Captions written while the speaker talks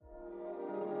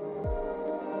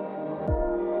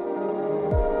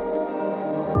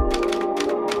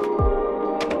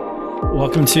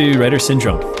Welcome to Writer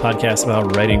Syndrome, podcast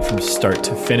about writing from start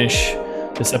to finish.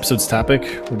 This episode's topic,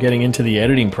 we're getting into the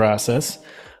editing process.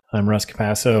 I'm Russ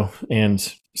Capasso,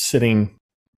 and sitting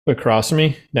across from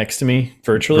me, next to me,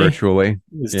 virtually,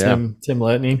 is Tim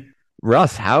Letney.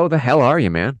 Russ, how the hell are you,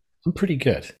 man? I'm pretty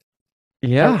good.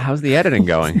 Yeah, how's the editing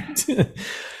going?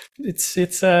 It's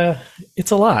a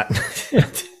lot.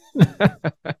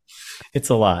 It's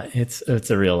a lot. It's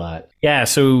a real lot. Yeah.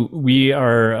 So we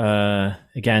are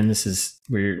again.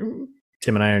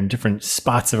 Tim and I are in different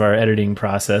spots of our editing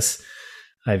process.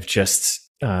 I'm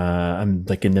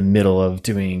like in the middle of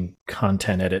doing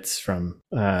content edits from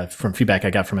feedback I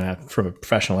got from a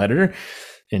professional editor,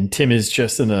 and Tim is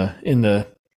just in the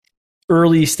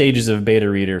early stages of beta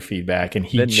reader feedback, and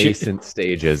the nascent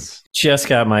stages. Just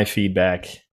got my feedback.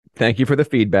 Thank you for the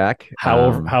feedback. How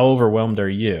overwhelmed are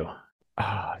you?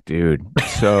 Oh, dude,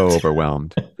 so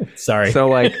overwhelmed. Sorry. So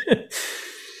like,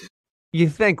 you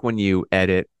think when you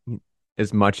edit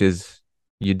as much as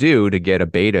you do to get a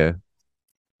beta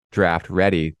draft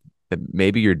ready, that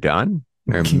maybe you're done,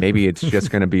 or maybe it's just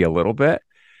going to be a little bit.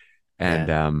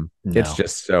 And It's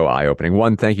just so eye-opening.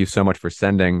 One, thank you so much for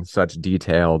sending such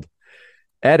detailed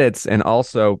edits, and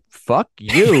also fuck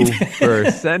you for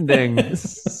sending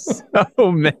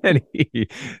so many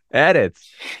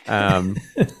edits.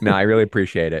 No, I really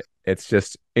appreciate it. It's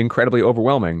just incredibly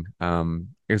overwhelming,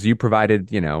 because you provided,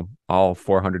 all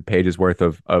 400 pages worth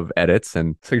of edits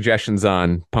and suggestions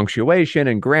on punctuation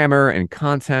and grammar and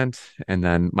content. And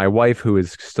then my wife, who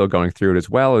is still going through it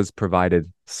as well, has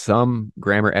provided some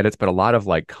grammar edits, but a lot of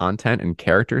like content and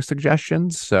character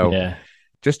suggestions. So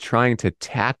just trying to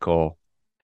tackle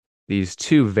these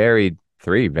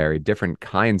three very different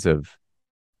kinds of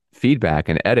feedback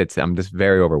and edits, I'm just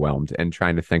very overwhelmed and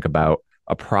trying to think about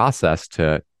a process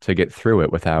to get through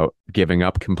it without giving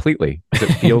up completely.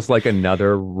 It feels like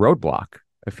another roadblock.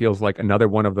 It feels like another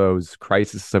one of those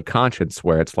crises of conscience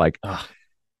where it's like,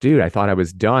 dude, I thought I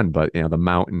was done, but the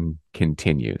mountain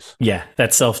continues. Yeah,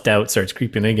 that self-doubt starts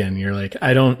creeping again. You're like,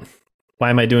 why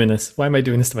am I doing this? Why am I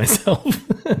doing this to myself?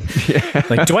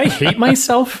 Like, do I hate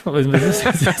myself?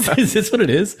 Is this what it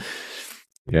is?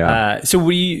 Yeah. I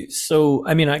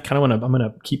kind of I'm going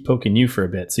to keep poking you for a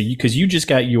bit. So because you just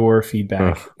got your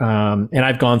feedback, and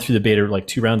I've gone through the beta, like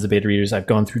 2 rounds of beta readers. I've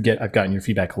gotten your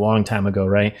feedback a long time ago.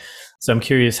 Right. So I'm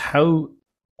curious, how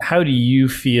do you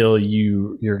feel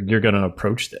you're going to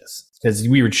approach this? Because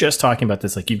we were just talking about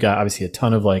this, like you've got obviously a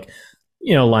ton of like,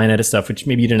 line edit stuff, which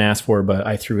maybe you didn't ask for, but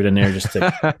I threw it in there just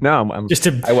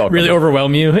to really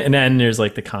overwhelm you. And then there's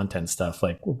like the content stuff.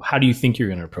 Like, how do you think you're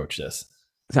going to approach this?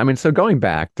 So going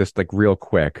back just like real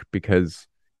quick, because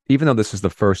even though this is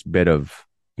the first bit of,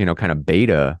 kind of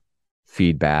beta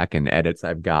feedback and edits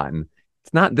I've gotten,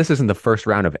 this isn't the first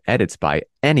round of edits by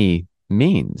any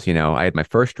means. I had my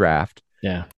first draft,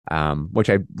 which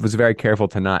I was very careful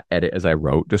to not edit as I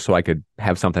wrote, just so I could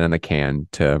have something in the can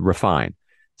to refine.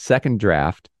 Second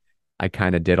draft, I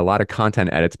kind of did a lot of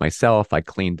content edits myself. I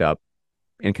cleaned up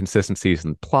inconsistencies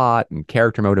in plot and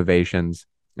character motivations.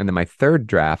 And then my third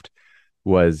draft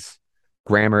was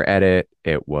grammar edit.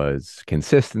 It was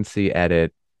consistency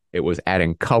edit. It was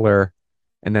adding color.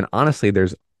 And then honestly,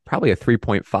 there's probably a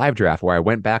 3.5 draft where I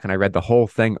went back and I read the whole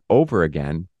thing over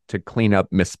again to clean up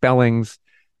misspellings,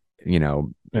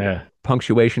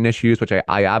 punctuation issues, which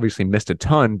I obviously missed a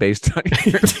ton based on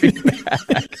your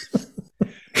feedback.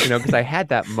 Because I had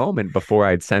that moment before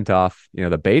I'd sent off,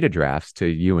 the beta drafts to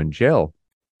you and Jill.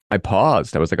 I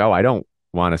paused. I was like, I don't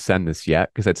want to send this yet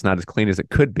because it's not as clean as it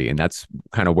could be. And that's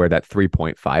kind of where that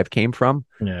 3.5 came from.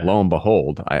 Yeah. Lo and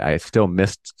behold, I still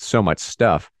missed so much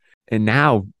stuff. And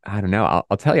now, I don't know,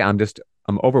 I'll tell you,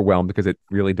 I'm overwhelmed because it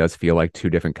really does feel like 2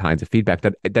 different kinds of feedback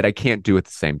that I can't do at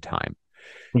the same time.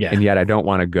 Yeah. And yet I don't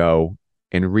want to go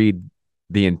and read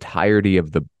the entirety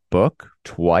of the book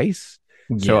twice.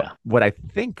 So what I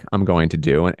think I'm going to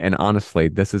do, and honestly,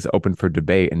 this is open for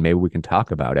debate and maybe we can talk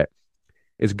about it,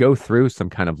 is go through some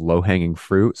kind of low-hanging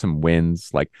fruit, some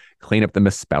wins, like clean up the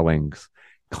misspellings,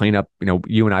 clean up,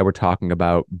 you and I were talking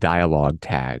about dialogue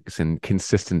tags and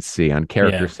consistency on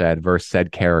character said versus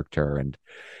said character and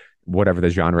whatever the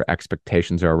genre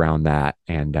expectations are around that.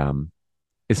 And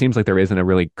it seems like there isn't a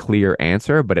really clear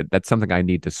answer, but that's something I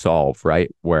need to solve,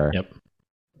 right? Where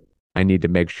I need to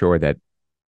make sure that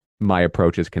my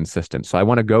approach is consistent. So I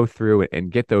want to go through it and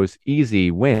get those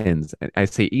easy wins. And I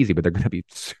say easy, but they're going to be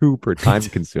super time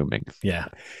consuming.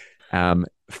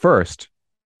 First,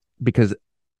 because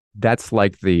that's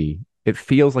like it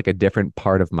feels like a different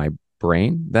part of my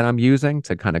brain that I'm using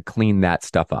to kind of clean that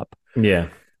stuff up. Yeah.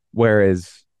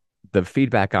 Whereas the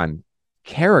feedback on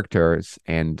characters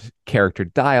and character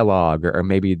dialogue, or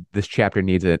maybe this chapter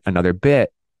needs another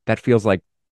bit, that feels like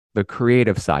the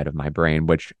creative side of my brain,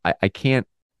 which I can't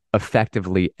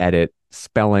effectively edit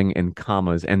spelling and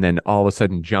commas and then all of a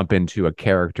sudden jump into a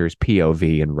character's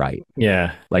POV and write.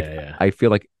 Yeah. Like, Yeah. Yeah. I feel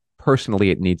like personally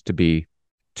it needs to be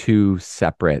two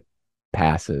separate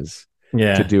passes to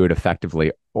Yeah. do it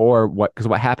effectively. Or because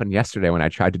what happened yesterday when I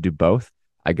tried to do both,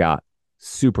 I got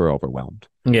super overwhelmed.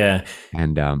 Yeah.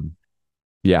 And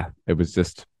yeah, it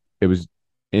was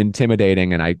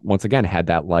intimidating. And I once again had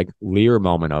that like Lear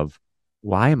moment of,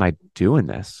 why am I doing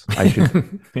this?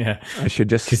 Yeah. I should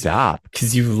just stop.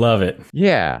 Because you love it.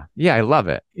 Yeah. Yeah, I love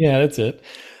it. Yeah, that's it.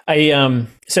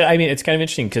 So I mean it's kind of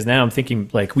interesting because now I'm thinking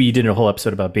like we did a whole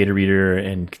episode about beta reader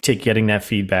and getting that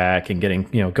feedback and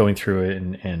getting, going through it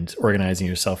and organizing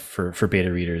yourself for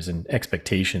beta readers and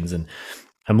expectations. And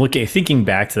I'm thinking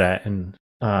back to that and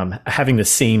having the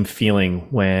same feeling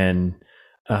when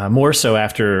more so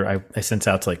after I sent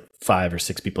out to like 5 or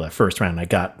 6 people that first round. I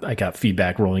got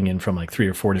feedback rolling in from like 3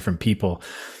 or 4 different people.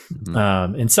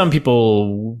 Mm-hmm. And some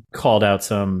people called out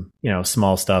some,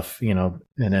 small stuff, and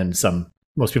then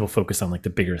most people focused on like the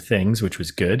bigger things, which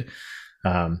was good.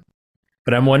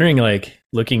 But I'm wondering, like,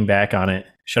 looking back on it,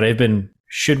 should I have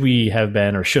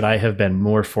been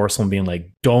more forceful in being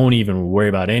like, don't even worry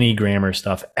about any grammar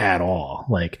stuff at all.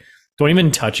 Like, don't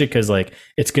even touch it because like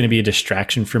it's going to be a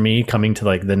distraction for me coming to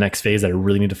like the next phase that I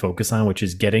really need to focus on, which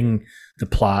is getting the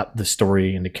plot, the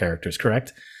story, and the characters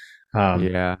correct.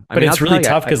 Yeah, but it's really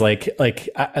tough because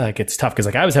it's tough because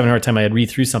like I was having a hard time. I'd read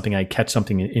through something, I'd catch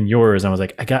something in yours, and I was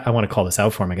like, I want to call this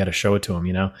out for him. I got to show it to him,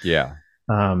 Yeah.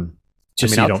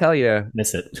 Just I'll tell you,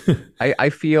 miss it. I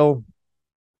feel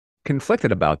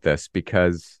conflicted about this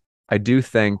because I do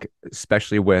think,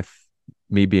 especially with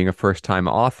me being a first-time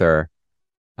author,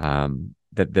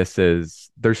 that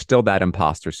there's still that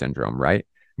imposter syndrome, right?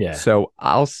 Yeah. So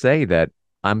I'll say that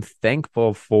I'm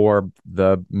thankful for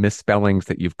the misspellings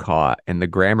that you've caught and the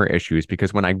grammar issues,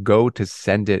 because when I go to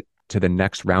send it to the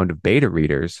next round of beta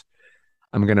readers,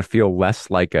 I'm going to feel less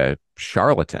like a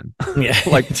charlatan. Yeah.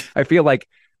 Like, I feel like,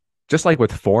 just like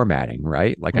with formatting,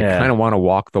 right? Like, I kind of want to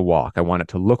walk the walk. I want it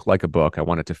to look like a book. I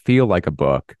want it to feel like a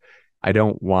book. I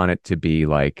don't want it to be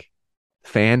like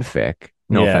fanfic.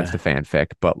 No offense to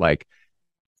fanfic, but like,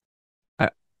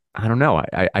 I don't know.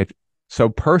 So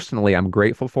personally, I'm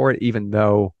grateful for it, even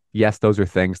though, yes, those are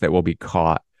things that will be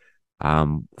caught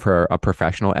for a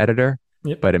professional editor,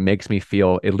 but it makes me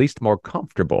feel at least more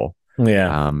comfortable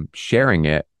sharing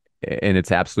it in its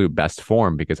absolute best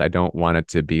form, because I don't want it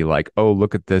to be like, oh,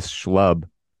 look at this schlub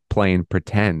playing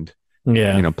pretend,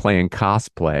 playing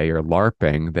cosplay or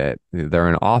LARPing that they're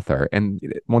an author. And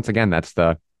once again, that's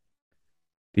the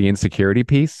insecurity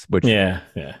piece, which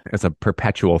is a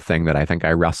perpetual thing that I think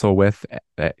I wrestle with.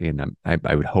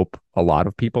 I would hope a lot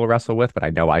of people wrestle with, but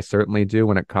I know I certainly do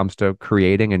when it comes to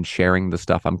creating and sharing the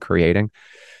stuff I'm creating.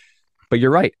 But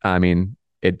you're right. I mean,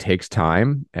 it takes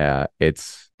time.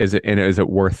 Is it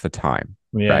worth the time?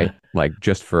 Yeah. Right? Like,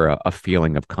 just for a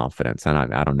feeling of confidence.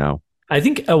 And I don't know. I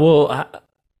think,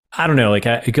 I don't know. Like,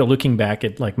 looking back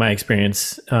at like my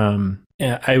experience,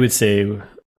 I would say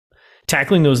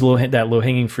tackling that low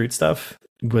hanging fruit stuff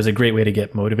was a great way to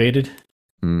get motivated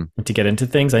to get into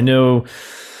things. I know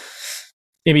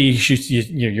maybe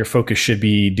your focus should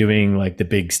be doing like the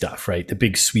big stuff, right? The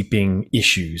big sweeping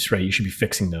issues, right? You should be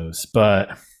fixing those.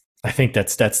 But I think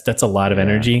that's a lot of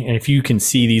energy. And if you can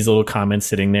see these little comments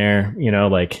sitting there,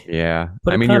 like, I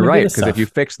mean, you're right. Because if you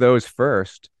fix those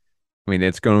first, I mean,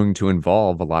 it's going to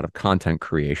involve a lot of content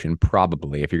creation,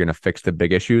 probably, if you're going to fix the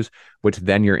big issues, which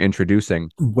then you're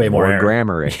introducing way more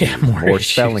grammar issues, more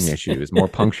spelling issues, more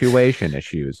punctuation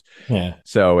issues. Yeah.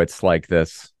 So it's like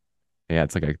this,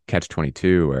 it's like a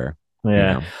catch-22 where,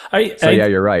 yeah.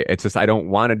 You're right. It's just, I don't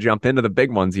want to jump into the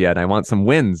big ones yet. I want some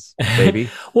wins,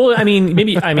 baby. Well, I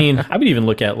mean, I would even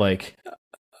look at like,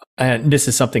 and this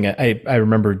is something I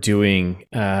remember doing,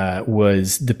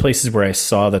 was the places where I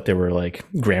saw that there were like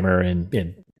grammar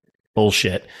and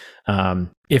bullshit.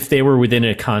 If they were within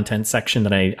a content section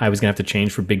that I was going to have to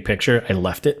change for big picture, I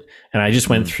left it. And I just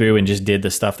went through and just did the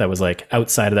stuff that was like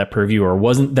outside of that purview, or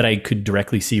wasn't that I could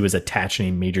directly see was attached any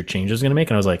major changes I was going to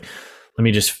make. And I was like, let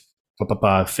me just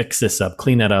fix this up,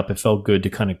 clean that up. It felt good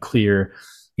to kind of clear,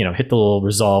 hit the little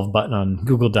resolve button on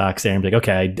Google Docs there and be like,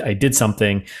 okay, I did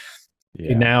something.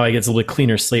 Yeah. Now I get a little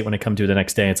cleaner slate when I come to the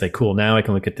next day. It's like, cool. Now I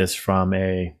can look at this from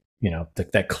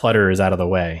that clutter is out of the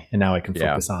way, and now I can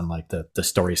focus on like the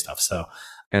story stuff. So,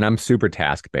 and I'm super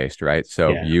task based, right? So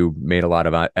you made a lot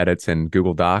of edits in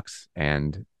Google Docs,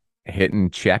 and hitting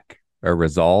check or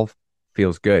resolve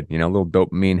feels good. A little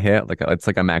dopamine hit. Like it's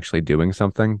like I'm actually doing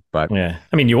something. But Yeah.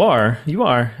 I mean, you are.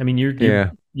 I mean,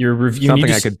 yeah, you're reviewing. You something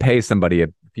I just could pay somebody a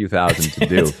few thousand to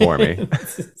do for me.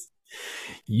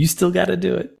 you still got to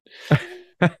do it.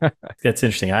 That's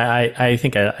interesting. I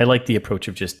think I like the approach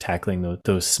of just tackling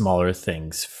those smaller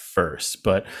things first,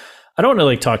 but I don't want to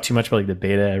like talk too much about like the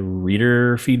beta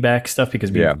reader feedback stuff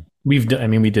because Yeah. we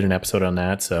did an episode on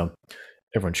that, so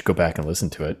everyone should go back and listen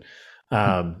to it.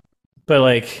 But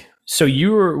like, so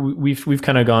we've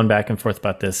kind of gone back and forth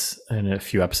about this in a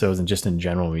few episodes and just in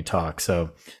general when we talk.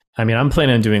 So, I mean, I'm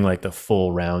planning on doing like the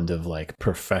full round of like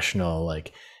professional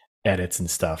like edits and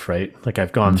stuff, right? Like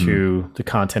I've gone through the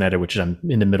content edit, which I'm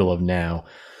in the middle of now.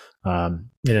 And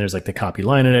then there's like the copy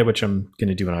line edit, which I'm going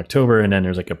to do in October. And then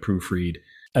there's like a proofread.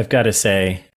 I've got to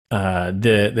say,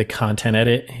 the content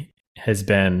edit has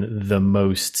been the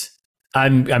most. I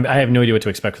have no idea what to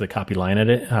expect for the copy line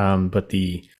edit, but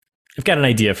I've got an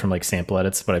idea from like sample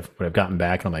edits, what I've gotten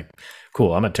back, and I'm like,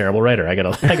 cool. I'm a terrible writer. I've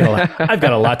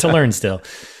got a lot to learn still.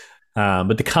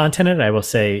 But the content edit, I will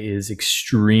say, has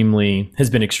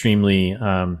been extremely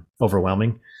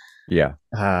overwhelming. Yeah.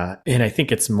 And I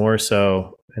think it's more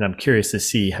so, and I'm curious to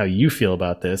see how you feel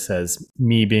about this as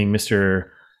me being Mr.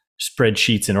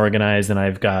 Spreadsheets and organized, and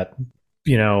I've got,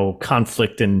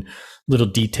 conflict and little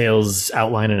details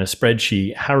outlined in a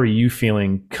spreadsheet. How are you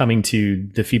feeling coming to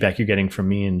the feedback you're getting from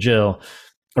me and Jill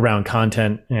around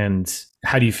content, and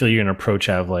how do you feel you're going to approach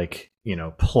out of like,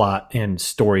 plot and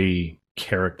story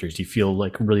characters? Do you feel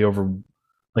like really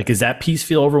does that piece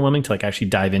feel overwhelming to like actually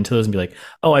dive into those and be like,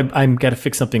 oh, I'm got to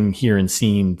fix something here in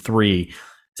scene 3? Is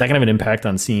that going to have an impact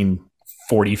on scene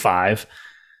 45?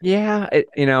 Yeah. As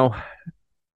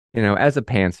a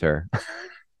pantser,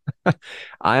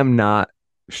 I am not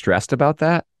stressed about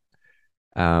that.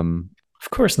 Of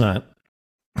course not.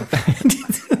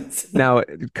 Now,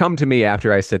 come to me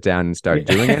after I sit down and start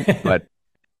doing it. But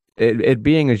it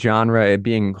being a genre, it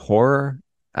being horror,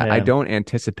 I don't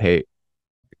anticipate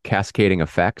cascading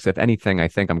effects. If anything, I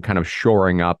think I'm kind of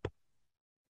shoring up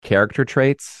character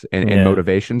traits and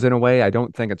motivations in a way. I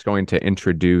don't think it's going to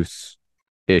introduce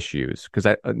issues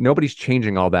because nobody's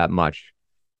changing all that much.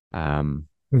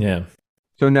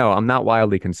 So no, I'm not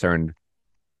wildly concerned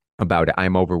about it.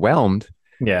 I'm overwhelmed.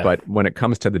 Yeah. But when it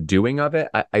comes to the doing of it,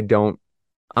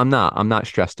 I'm not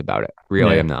stressed about it.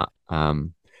 Really, I'm not.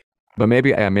 But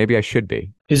maybe I should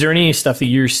be. Is there any stuff that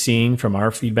you're seeing from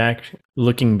our feedback,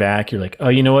 looking back, you're like, oh,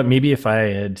 you know what? Maybe if I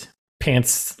had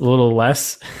pants a little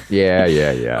less. Yeah.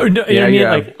 Or no, I mean,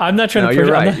 like, I'm not trying to push.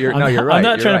 You're right. You're right. I'm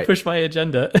not trying to push my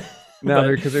agenda.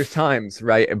 No, because there's times,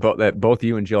 right, that both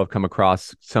you and Jill have come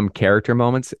across some character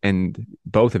moments, and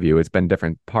both of you, it's been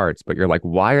different parts, but you're like,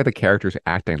 why are the characters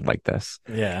acting like this?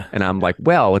 Yeah. And I'm like,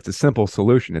 well, it's a simple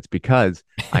solution. It's because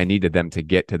I needed them to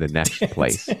get to the next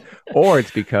place. Or it's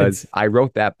because I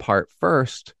wrote that part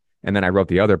first, and then I wrote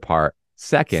the other part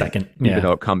second, even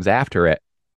though it comes after it.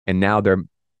 And now their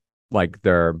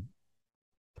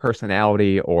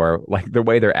personality or like the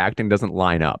way they're acting doesn't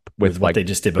line up with what like they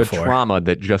just did before, the trauma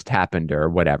that just happened or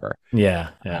whatever. Yeah.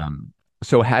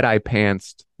 So had I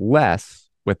pantsed less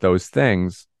with those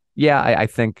things, I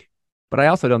think, but I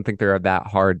also don't think they're that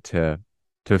hard to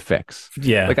fix.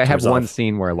 Yeah. Like I have one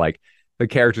scene where like the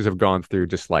characters have gone through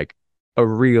just like a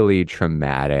really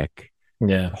traumatic,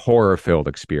 horror-filled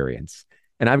experience.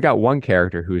 And I've got one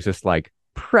character who's just like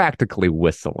practically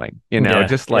whistling,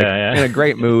 just like in a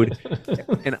great mood.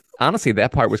 And honestly,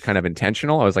 that part was kind of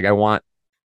intentional. I was like, I want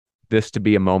this to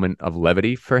be a moment of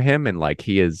levity for him, and like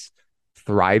he is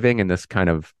thriving in this kind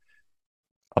of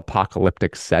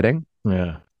apocalyptic setting.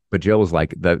 Yeah. But Jill was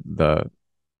like, the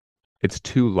it's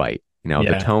too light,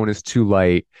 the tone is too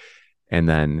light, and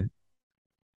then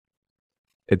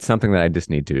it's something that I just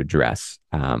need to address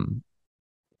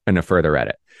in a further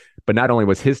edit. But not only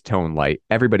was his tone light,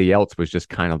 everybody else was just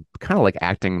kind of like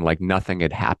acting like nothing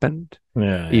had happened,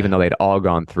 even though they'd all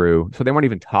gone through. So they weren't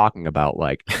even talking about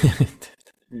like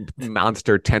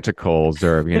monster tentacles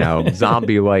or,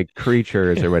 zombie-like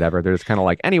creatures or whatever. They're just kind of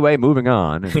like, anyway, moving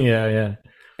on. And,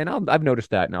 And I've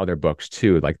noticed that in other books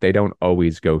too. Like they don't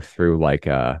always go through like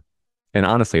and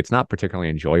honestly, it's not particularly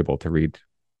enjoyable to read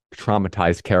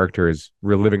traumatized characters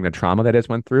reliving the trauma that has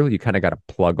went through. You kind of got to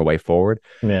plug a way forward.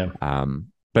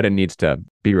 But it needs to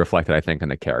be reflected, I think, in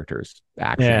the characters'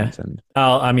 actions. And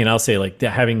I'll say like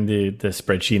having the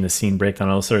spreadsheet and the scene breakdown,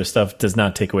 all sort of stuff does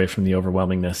not take away from the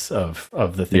overwhelmingness of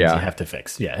the things you have to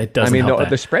fix. Yeah, it doesn't. I mean,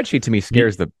 the spreadsheet to me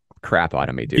scares the crap out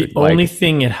of me, dude. The only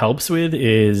thing it helps with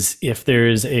is if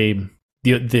there's the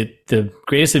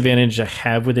greatest advantage I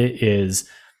have with it is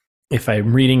if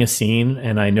I'm reading a scene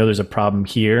and I know there's a problem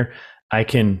here, I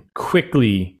can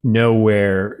quickly know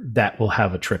where that will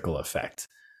have a trickle effect.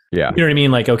 Yeah. You know what I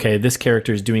mean? Like, okay, this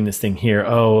character is doing this thing here.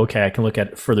 Oh, okay. I can look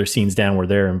at further scenes down where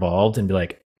they're involved and be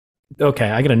like, okay,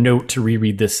 I got a note to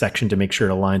reread this section to make sure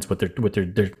it aligns with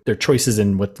their choices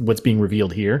and what's being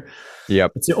revealed here.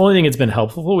 Yep. It's the only thing that's been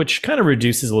helpful, which kind of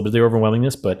reduces a little bit of the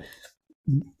overwhelmingness, but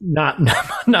not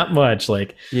much.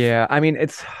 Like, yeah, I mean,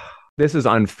 this is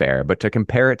unfair, but to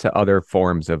compare it to other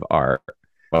forms of art,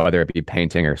 whether it be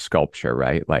painting or sculpture,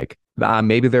 right? Like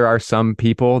maybe there are some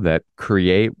people that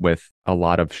create with a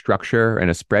lot of structure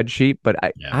and a spreadsheet, but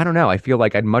I don't know. I feel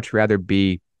like I'd much rather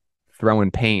be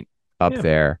throwing paint up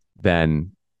there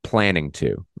than planning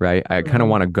to, right? I kind of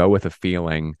want to go with a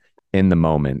feeling in the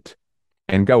moment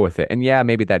and go with it. And yeah,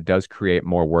 maybe that does create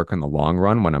more work in the long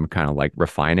run when I'm kind of like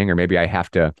refining, or maybe I have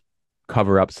to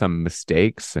cover up some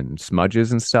mistakes and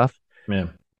smudges and stuff. Yeah.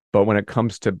 But when it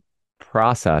comes to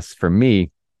process, for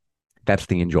me, that's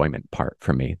the enjoyment part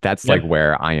for me. That's like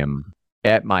where I am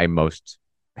at my most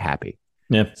happy.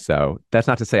 Yeah. So that's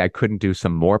not to say I couldn't do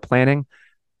some more planning,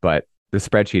 but the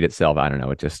spreadsheet itself, I don't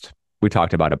know. We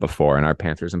talked about it before in our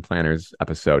Panthers and Planners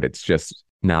episode. It's just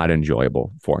not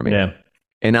enjoyable for me. Yeah.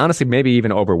 And honestly, maybe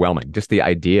even overwhelming. Just the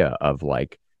idea of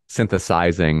like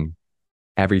synthesizing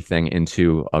everything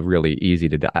into a really easy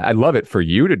to do. I love it for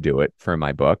you to do it for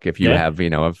my book. If you have,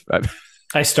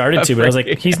 I started to, but I was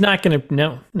like, he's not going to,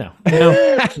 no.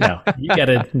 You got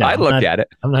to, no. I looked at it.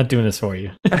 I'm not doing this for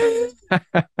you.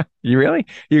 You really?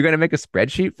 You're going to make a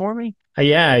spreadsheet for me?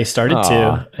 Yeah, I started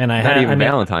to. And I not even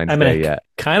Valentine's Day yet.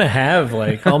 Kind of have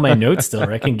like all my notes still,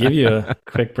 or I can give you a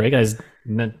quick break. I was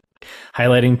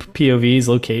highlighting POVs,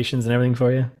 locations, and everything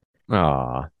for you.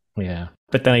 Aw. Yeah.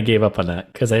 But then I gave up on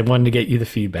that because I wanted to get you the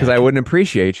feedback. Because I wouldn't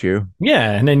appreciate you.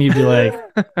 Yeah. And then you'd be like,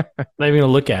 I'm not even going to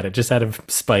look at it just out of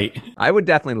spite. I would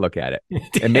definitely look at it.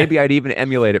 And maybe I'd even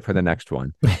emulate it for the next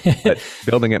one. But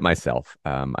building it myself,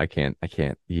 I can't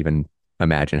even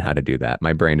imagine how to do that.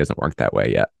 My brain doesn't work that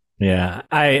way yet. Yeah.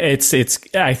 I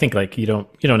think like you don't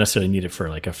necessarily need it for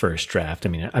like a first draft. I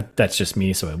mean, that's just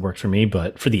me. So it worked for me.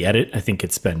 But for the edit, I think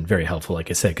it's been very helpful, like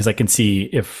I said, because I can see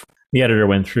if the editor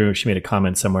went through, she made a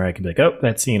comment somewhere, I could be like, oh,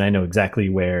 that scene, I know exactly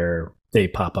where they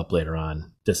pop up later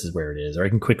on. This is where it is. Or I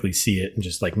can quickly see it and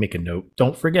just like make a note.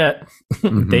 Don't forget,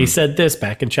 they said this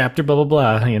back in chapter, blah,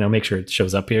 blah, blah, make sure it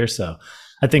shows up here. So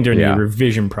I think during the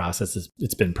revision process,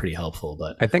 it's been pretty helpful.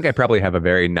 But I think I probably have a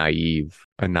very naive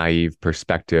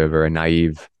perspective, or a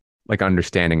naive like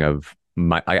understanding of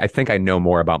I think I know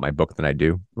more about my book than I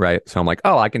do. Right. So I'm like,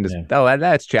 oh, I can just,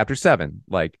 that's chapter 7.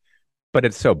 Like, but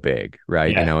it's so big,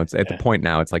 right? Yeah, It's at the point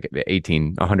now, it's like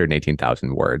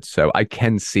 118,000 words. So I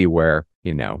can see where,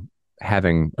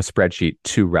 having a spreadsheet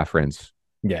to reference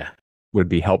would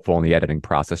be helpful in the editing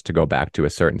process to go back to a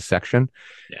certain section.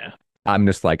 Yeah. I'm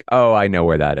just like, oh, I know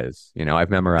where that is. I've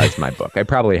memorized my book. I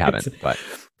probably haven't, but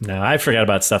no, I forgot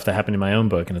about stuff that happened in my own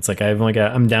book. And it's like,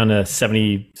 I'm down to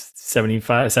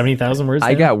 70,000 words.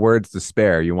 I got words to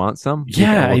spare. You want some?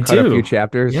 Yeah, we'll I cut do. A few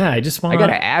chapters. Yeah, I got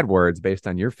to add words based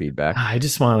on your feedback. I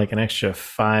just want like an extra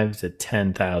 5,000 to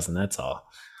 10,000. That's all.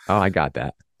 Oh, I got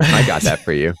that. I got that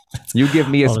for you. You give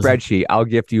me a spreadsheet, I'll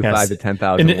gift you 5,000 to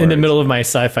 10,000 in the middle of my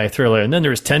sci-fi thriller. And then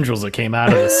there was tendrils that came out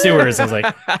of the sewers. I was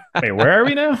like, wait, where are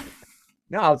we now?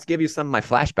 No, I'll just give you some of my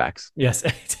flashbacks. Yes.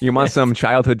 You want some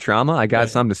childhood trauma? I got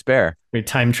some to spare. We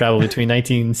time travel between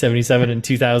 1977 and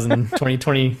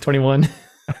 2021.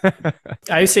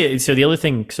 I say, so the other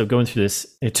thing, so going through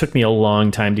this, it took me a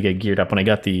long time to get geared up when I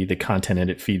got the content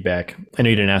edit feedback. I know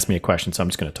you didn't ask me a question, so I'm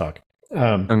just going to talk.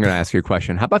 I'm going to ask you a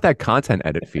question. How about that content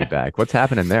edit feedback? What's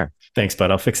happening there? Thanks,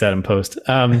 bud. I'll fix that in post.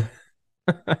 So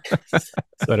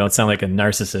I don't sound like a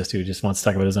narcissist who just wants to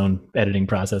talk about his own editing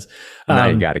process. No,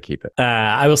 you got to keep it.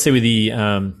 I will say with the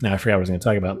now I forgot what I was going to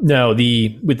talk about. No,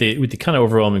 with the kind of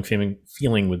overwhelming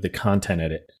feeling with the content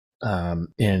edit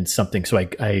and something. So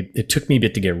it took me a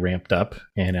bit to get ramped up,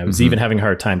 and I was even having a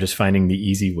hard time just finding the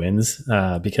easy wins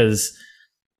because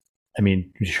I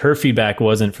mean her feedback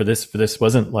wasn't for this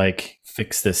wasn't like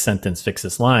fix this sentence, fix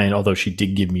this line. Although she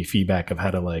did give me feedback of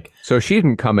how to like. So she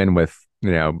didn't come in with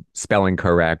spelling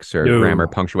corrects or grammar,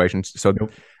 punctuations. So,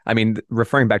 I mean,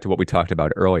 referring back to what we talked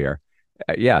about earlier,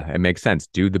 it makes sense.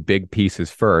 Do the big pieces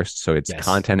first. So it's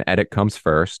content edit comes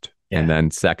first, and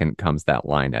then second comes that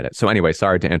line edit. So anyway,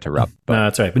 sorry to interrupt. But. No,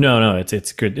 that's right. But no,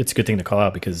 it's good. It's a good thing to call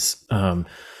out because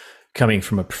coming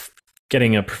from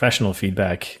getting a professional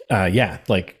feedback,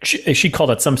 like she called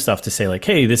out some stuff to say like,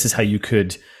 hey, this is how you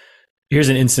could. Here's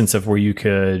an instance of where you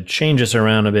could change this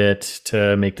around a bit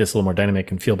to make this a little more dynamic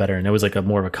and feel better. And it was like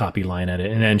more of a copy line edit.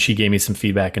 And then she gave me some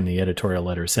feedback in the editorial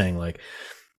letter saying like,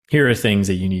 here are things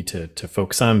that you need to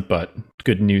focus on, but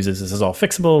good news is this is all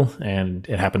fixable, and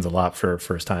it happens a lot for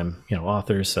first time,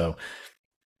 authors. So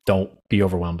don't be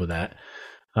overwhelmed with that.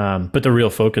 But the real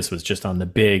focus was just on the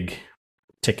big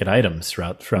ticket items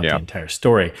throughout the entire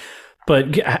story.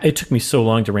 But it took me so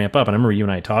long to ramp up. And I remember you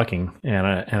and I talking, and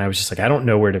I was just like, I don't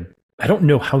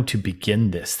know how to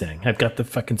begin this thing. I've got the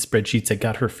fucking spreadsheets. I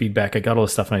got her feedback. I got all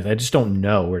this stuff, and I just don't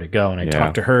know where to go. And I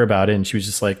talked to her about it, and she was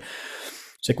just like,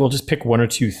 well, just pick one or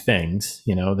two things,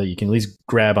 that you can at least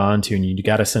grab onto, and you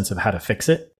got a sense of how to fix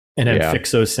it, and then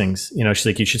fix those things. She's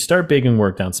like, you should start big and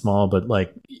work down small, but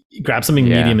like grab something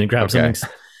medium and grab something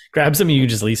you can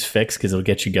just at least fix because it'll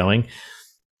get you going.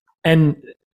 And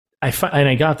I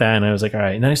got that, and I was like, all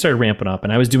right. And then I started ramping up,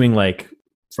 and I was doing like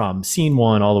from scene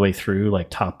 1 all the way through, like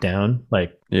top down,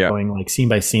 like going like scene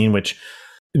by scene, which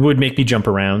would make me jump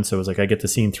around. So it was like, I get to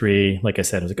scene 3, like I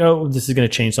said, I was like, oh, this is going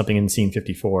to change something in scene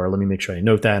 54. Let me make sure I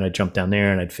note that. And I'd jump down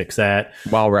there and I'd fix that.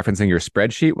 While referencing your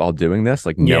spreadsheet while doing this,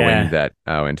 like knowing that,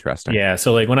 oh, interesting. Yeah.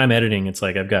 So like when I'm editing, it's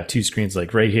like I've got 2 screens,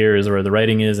 like right here is where the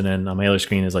writing is. And then on my other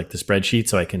screen is like the spreadsheet.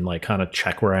 So I can like kind of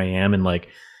check where I am and like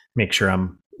make sure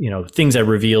I'm, things I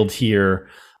revealed here,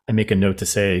 I make a note to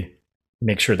say,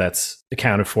 make sure that's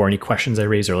accounted for. Any questions I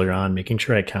raised earlier on, making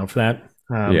sure I account for that.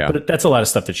 But that's a lot of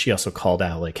stuff that she also called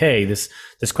out, like, hey, this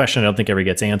question I don't think ever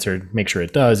gets answered. Make sure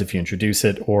it does if you introduce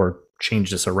it or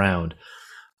change this around.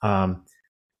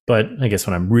 But I guess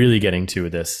when I'm really getting to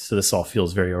this, so this all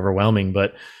feels very overwhelming,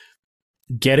 but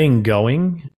getting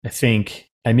going, I think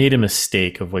I made a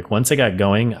mistake of like, once I got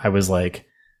going, I was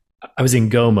in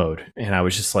go mode, and I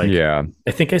was just like,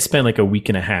 I think I spent like a week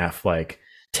and a half, like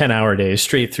 10-hour days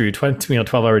straight through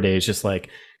 12-hour days, just like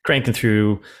cranking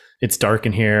through. It's dark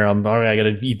in here. I got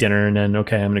to eat dinner, and then,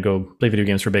 okay, I'm going to go play video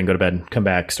games for a bit and go to bed, come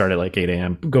back, start at like 8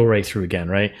 a.m., go right through again.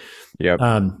 Right. Yep.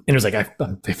 And it was like, I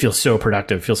feel so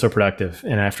productive.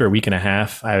 And after a week and a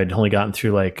half, I had only gotten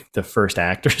through like the first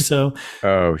act or so.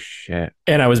 Oh shit.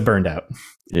 And I was burned out.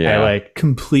 Yeah. I like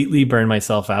completely burned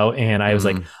myself out. And I was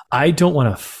like, I don't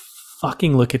want to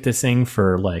fucking look at this thing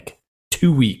for like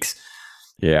 2 weeks.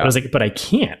 Yeah. But I was like, but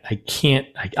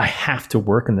I have to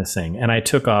work on this thing. And I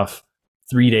took off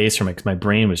 3 days from it because my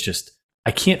brain was just,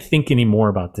 I can't think anymore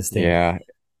about this thing. Yeah.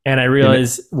 And I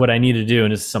realized what I need to do,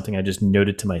 and this is something I just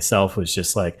noted to myself, was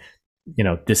just like,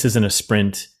 this isn't a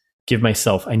sprint.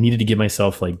 I needed to give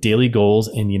myself like daily goals.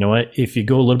 And you know what? If you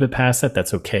go a little bit past that,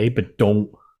 that's okay. But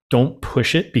don't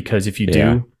push it, because if you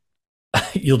do,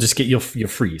 you'll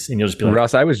freeze, and you'll just be like,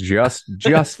 Russ, I was just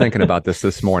thinking about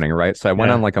this morning, right? So I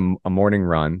went on like a morning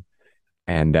run,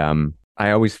 and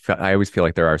I always feel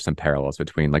like there are some parallels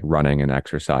between like running and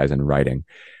exercise and writing.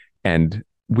 And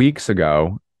weeks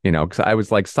ago, because I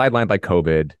was like sidelined by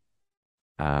COVID,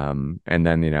 and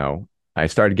then I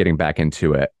started getting back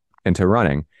into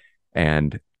running,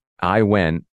 and I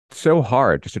went so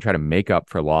hard just to try to make up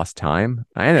for lost time.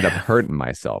 I ended up hurting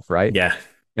myself, right? Yeah.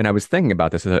 And I was thinking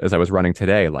about this as I was running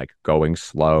today, like going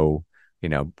slow,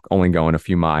 only going a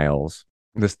few miles.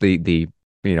 This the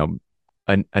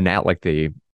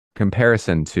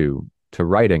comparison to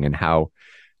writing, and how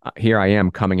here I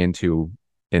am coming into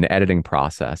an editing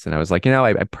process, and I was like,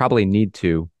 I probably need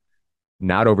to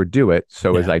not overdo it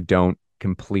as I don't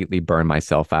completely burn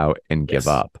myself out and give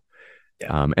up.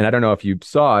 Yeah. And I don't know if you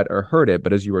saw it or heard it,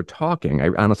 but as you were talking, I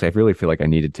really feel like I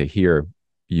needed to hear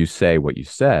you say what you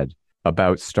said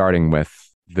about starting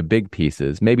with the big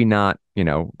pieces, maybe not,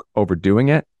 overdoing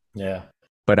it. Yeah.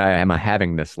 But I am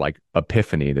having this like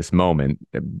epiphany, this moment.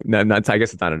 I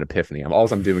guess it's not an epiphany. All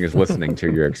I'm doing is listening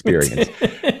to your experience.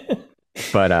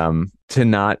 But to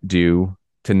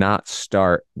not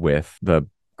start with the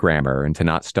grammar, and to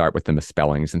not start with the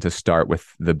misspellings, and to start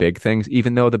with the big things,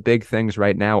 even though the big things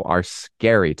right now are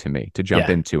scary to me to jump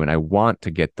into. And I want to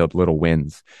get the little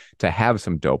wins, to have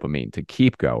some dopamine, to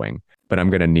keep going. But I'm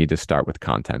going to need to start with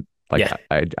content.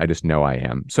 I just know I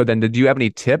am. So then, did you have any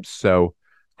tips? So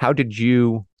how did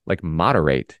you like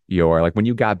moderate your, like when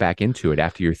you got back into it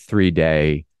after your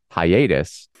 3-day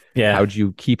hiatus, how did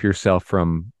you keep yourself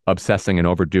from obsessing and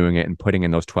overdoing it and putting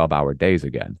in those 12-hour days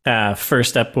again? First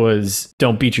step was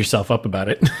don't beat yourself up about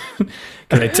it.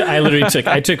 Because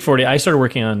I took 40. I started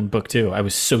working on book 2. I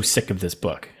was so sick of this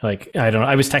book. Like,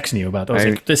 I was texting you about that. I was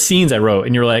like, the scenes I wrote,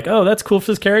 and you were like, oh, that's cool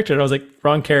for this character. And I was like,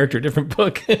 wrong character, different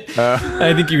book.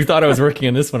 I think you thought I was working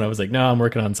on this one. I was like, no, I'm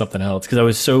working on something else. Because I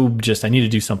was I need to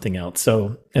do something else.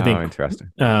 So I think,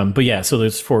 interesting. But yeah, so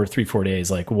there's 4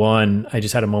 days. Like, one, I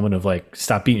just had a moment of like,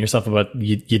 stop beating yourself about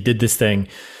you did this thing.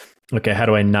 Okay, how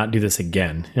do I not do this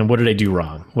again? And what did I do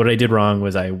wrong? What I did wrong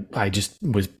was I just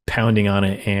was pounding on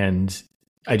it, and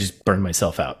I just burned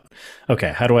myself out.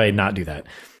 Okay, how do I not do that?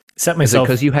 set Is it myself.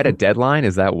 because you had a deadline?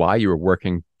 Is that why you were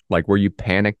working? Like, were you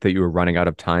panicked that you were running out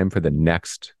of time for the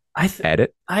next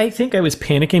edit? I think I was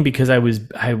panicking because I was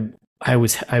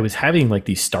having like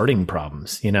these starting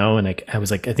problems, you know, and I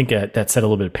was like, I think that set a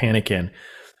little bit of panic in.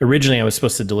 Originally, I was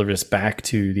supposed to deliver this back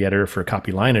to the editor for a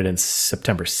copy line it in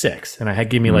September 6th. And I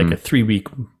had given me like a 3-week,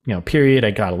 period.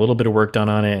 I got a little bit of work done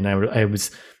on it. And I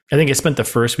think I spent the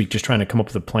first week just trying to come up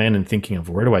with a plan and thinking of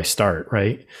where do I start,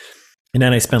 right? And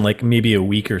then I spent like maybe a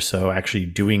week or so actually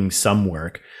doing some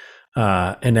work.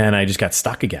 And then I just got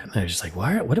stuck again. I was just like,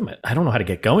 what am I don't know how to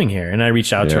get going here. And I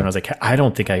reached out to her and I was like, I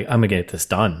don't think I'm gonna get this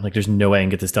done. Like, there's no way I can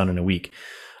get this done in a week.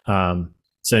 So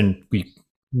then we,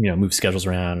 moved schedules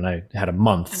around and I had a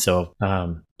month. So,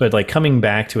 but like coming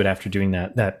back to it after doing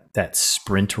that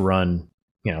sprint run,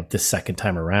 the second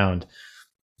time around,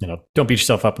 don't beat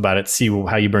yourself up about it. See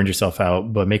how you burned yourself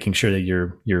out, but making sure that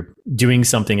you're doing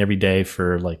something every day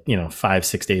for like,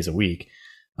 5-6 days a week.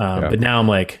 But now I'm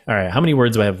like, all right, how many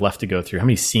words do I have left to go through? How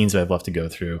many scenes do I have left to go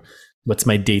through? What's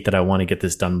my date that I want to get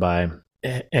this done by?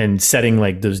 And setting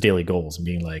like those daily goals and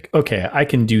being like, okay, I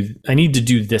need to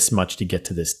do this much to get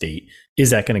to this date. Is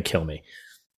that going to kill me?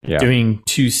 Yeah. Doing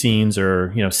 2 scenes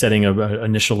or, setting an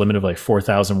initial limit of like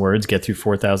 4,000 words, get through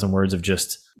 4,000 words of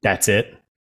just, that's it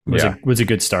was a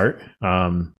good start.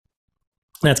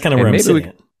 That's kind of where I'm sitting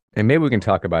at. And maybe we can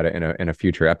talk about it in a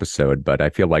future episode, but I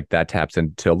feel like that taps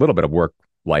into a little bit of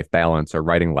work-life balance or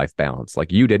writing-life balance.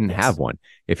 Like, you didn't have one.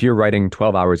 If you're writing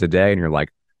 12 hours a day and you're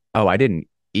like, oh, I didn't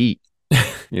eat,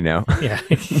 Yeah.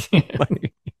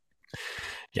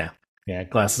 Yeah.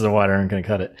 Glasses of water aren't going to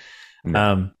cut it.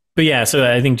 No. But yeah, so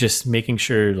I think just making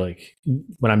sure like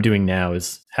what I'm doing now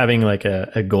is having like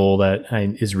a goal that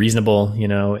is reasonable,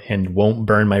 and won't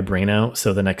burn my brain out.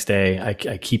 So the next day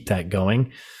I keep that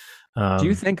going. Do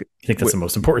you think that's the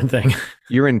most important thing?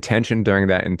 Your intention during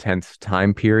that intense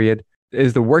time period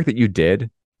is the work that you did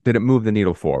it move the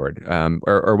needle forward?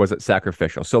 Or was it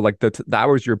sacrificial? So like the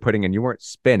hours you're putting in, you weren't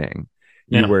spinning,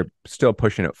 you were still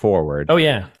pushing it forward. Oh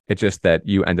yeah. It's just that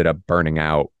you ended up burning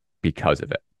out because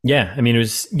of it. Yeah. I mean, it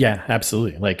was,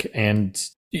 absolutely. Like, and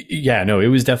no, it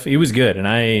was definitely, it was good. And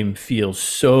I feel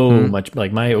so much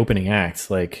like my opening act,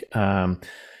 like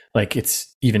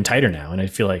it's even tighter now. And I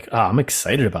feel like, I'm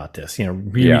excited about this,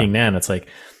 rereading that. And it's like,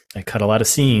 I cut a lot of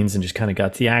scenes and just kind of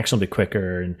got to the action a bit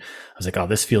quicker. And I was like, oh,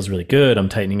 this feels really good. I'm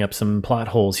tightening up some plot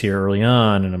holes here early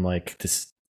on. And I'm like,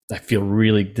 this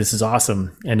is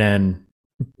awesome. And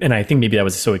I think maybe I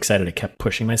was so excited I kept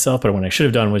pushing myself. But what I should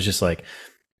have done was just like,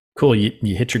 cool,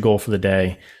 you hit your goal for the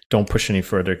day. Don't push any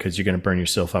further because you're going to burn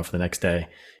yourself out for the next day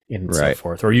and so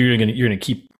forth. Or you're going to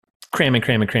keep cramming,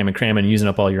 using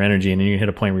up all your energy. And then you hit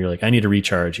a point where you're like, I need to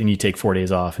recharge, and you take 4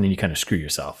 days off, and then you kind of screw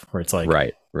yourself, where it's like,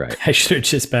 right. I should have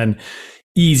just been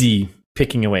easy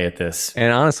picking away at this.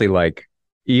 And honestly, like,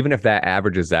 even if that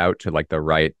averages out to like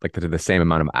to the same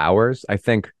amount of hours, I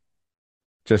think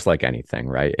just like anything,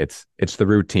 right? It's the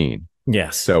routine.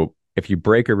 Yes. So if you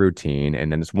break a routine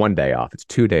and then it's 1 day off, it's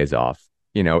 2 days off,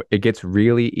 it gets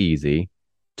really easy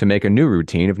to make a new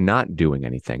routine of not doing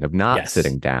anything, of not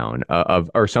sitting down,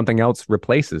 or something else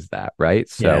replaces that, right?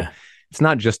 So it's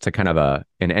not just to kind of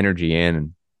an energy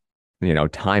in,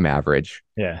 time average.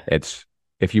 Yeah. It's,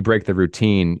 if you break the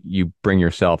routine, you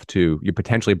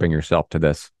potentially bring yourself to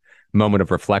this moment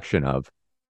of reflection of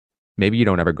maybe you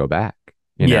don't ever go back,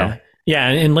 Yeah.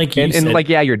 And like you said, like,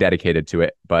 you're dedicated to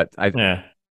it, but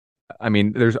I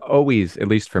mean, there's always, at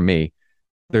least for me,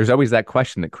 there's always that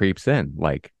question that creeps in.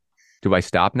 Like, do I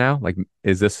stop now? Like,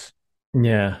 is this,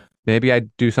 maybe I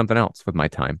do something else with my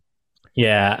time.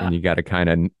 Yeah. And you got to kind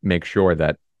of make sure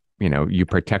that, you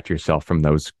protect yourself from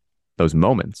those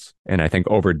moments. And I think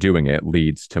overdoing it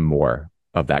leads to more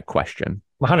of that question.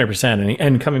 100%.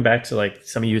 And coming back to like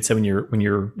some of you had said when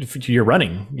you're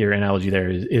running, your analogy there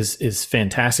is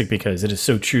fantastic because it is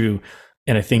so true.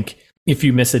 And I think if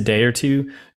you miss a day or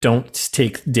two, don't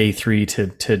take day 3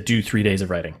 to do 3 days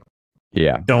of writing.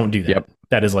 Yeah. Don't do that. Yep.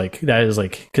 That is like,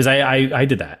 because I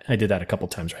did that. I did that a couple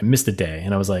of times. Right? I missed a day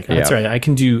and I was like, that's right. I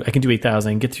can do 8,000.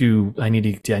 I can get through. I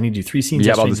need to do 3 scenes.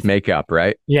 You have all this makeup,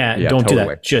 right? Yeah. Don't do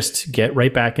that. Just get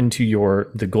right back into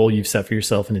the goal you've set for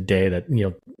yourself in a day that,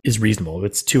 is reasonable. If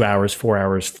it's 2 hours, 4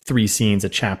 hours, 3 scenes, a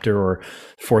chapter, or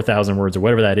 4,000 words or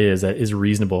whatever that is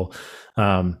reasonable.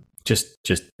 Just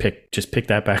pick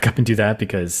that back up and do that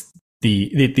because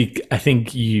I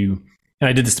think and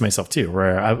I did this to myself too,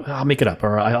 where I'll make it up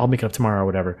or I'll make it up tomorrow or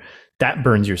whatever. That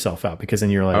burns yourself out because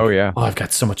then you're like, oh, I've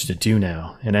got so much to do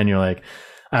now. And then you're like,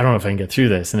 I don't know if I can get through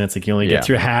this. And it's like, you only get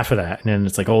through half of that. And then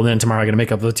it's like, oh, then tomorrow I got to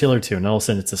make up a till or two. And all of a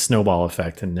sudden it's a snowball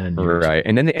effect. And then, right.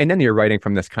 And then you're writing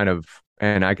from this kind of,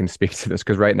 and I can speak to this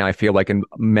because right now I feel like in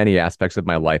many aspects of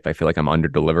my life, I feel like I'm under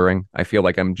delivering. I feel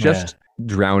like I'm Yeah. just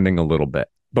drowning a little bit.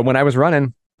 But when I was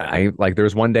running, I like there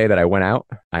was one day that I went out,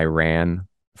 I ran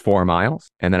 4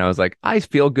 miles, and then I was like, I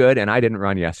feel good, and I didn't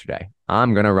run yesterday.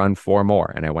 I'm gonna run 4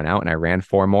 more, and I went out and I ran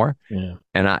 4 more, Yeah.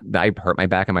 and I hurt my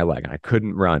back and my leg, and I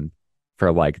couldn't run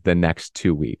for like the next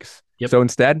 2 weeks. Yep. So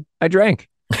instead, I drank.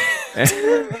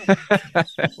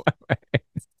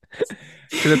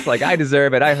 Because it's like, I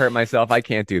deserve it. I hurt myself. I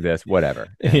can't do this, whatever.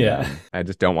 And, Yeah. I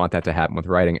just don't want that to happen with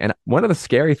writing. And one of the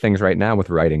scary things right now with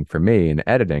writing for me and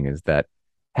editing is that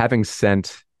having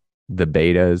sent the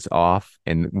betas off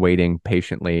and waiting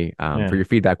patiently for your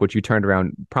feedback, which you turned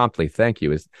around promptly, thank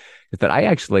you, is that I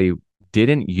actually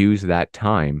didn't use that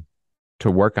time to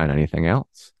work on anything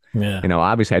else. Yeah. You know,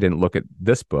 obviously I didn't look at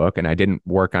this book and I didn't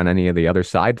work on any of the other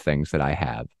side things that I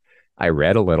have. I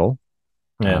read a little,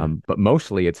 but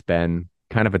mostly it's been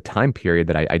kind of a time period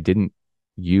that I didn't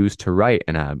use to write.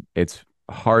 And it's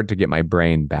hard to get my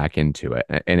brain back into it.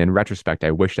 And in retrospect,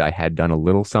 I wish I had done a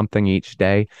little something each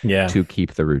day to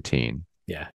keep the routine.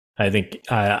 Yeah. I think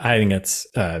that's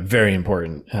very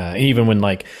important. Even when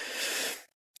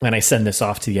I send this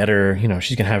off to the editor, you know,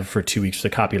 she's going to have it for 2 weeks for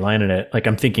the copy line in it. Like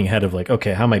I'm thinking ahead of like,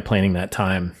 okay, how am I planning that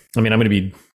time? I mean, I'm going to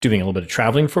be doing a little bit of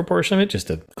traveling for a portion of it just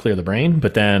to clear the brain.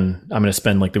 But then I'm going to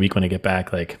spend like the week when I get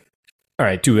back, like, all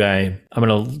right, I'm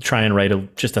going to try and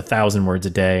write just 1,000 words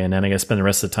a day. And then I got to spend the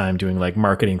rest of the time doing like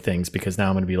marketing things because now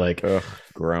I'm going to be like, ugh,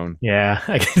 grown. Yeah.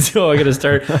 I got to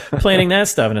start planning that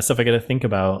stuff and the stuff I got to think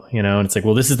about, you know, and it's like,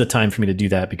 well, this is the time for me to do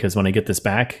that because when I get this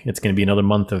back, it's going to be another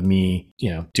month of me, you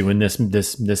know, doing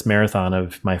this marathon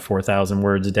of my 4,000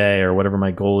 words a day or whatever my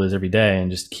goal is every day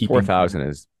and just keep 4,000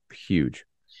 is huge.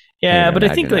 Yeah, but I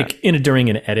think like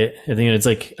during an edit, I think it's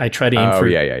like I try to aim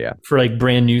for like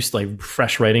brand new, like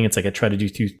fresh writing. It's like I try to do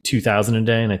 2,000 a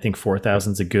day, and I think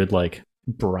 4,000 is a good like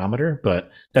barometer. But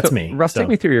that's me. Russ, take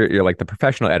me through your like the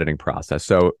professional editing process.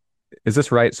 So is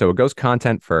this right? So it goes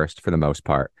content first for the most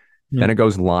part, then it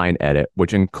goes line edit,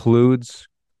 which includes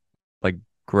like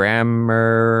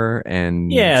grammar and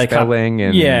spelling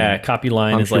and copy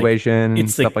line punctuation, is like,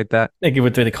 it's stuff like that. Like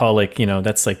what they call like, you know,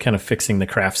 that's like kind of fixing the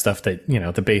craft stuff that, you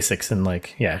know, the basics and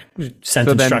like,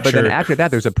 sentence structure. But then after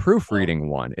that, there's a proofreading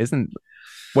one.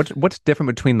 What's different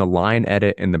between the line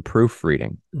edit and the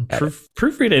proofreading?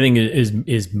 Proofread, I think,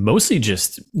 is mostly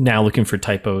just now looking for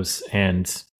typos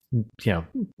and, you know,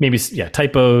 maybe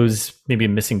typos, maybe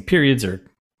missing periods or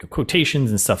quotations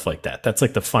and stuff like that. That's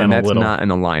like the final. And that's not in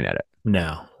the line edit.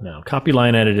 No. Copy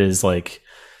line edit is like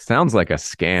sounds like a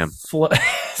scam.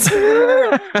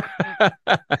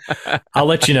 I'll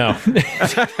let you know.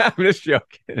 I'm just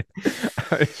joking.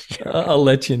 I'll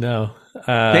let you know.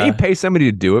 Can't you pay somebody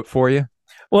to do it for you?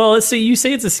 Well, let's say you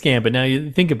say it's a scam, but now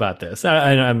you think about this.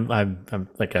 I'm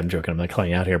joking. I'm not calling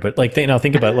you out here, but like, think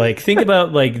about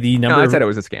the number. No, I said it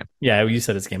was a scam. Yeah, you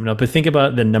said it's a scam. No, but think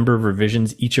about the number of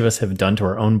revisions each of us have done to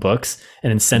our own books and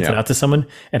then sent it out to someone,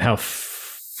 and how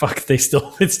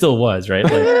it still was, right?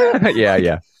 Like,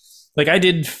 yeah. Like I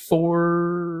did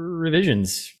 4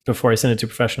 revisions before I sent it to a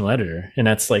professional editor. And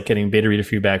that's like getting beta reader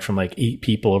feedback from like 8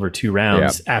 people over 2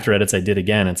 rounds. Yeah. After edits I did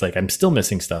again. It's like, I'm still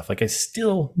missing stuff.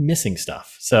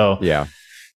 So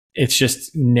it's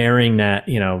just narrowing that,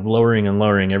 you know, lowering and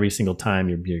lowering every single time.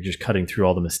 You're just cutting through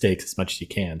all the mistakes as much as you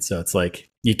can. So it's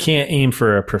like, you can't aim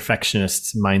for a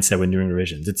perfectionist mindset when doing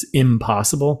revisions. It's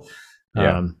impossible.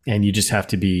 And you just have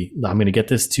to I'm going to get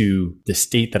this to the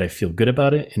state that I feel good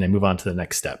about it, and then move on to the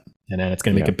next step, and then it's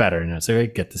going to make it better. And so I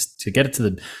get it to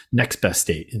the next best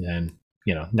state, and then,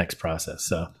 you know, next process.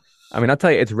 So, I mean, I'll tell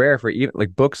you, it's rare for even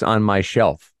like books on my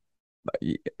shelf.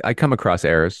 I come across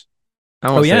errors.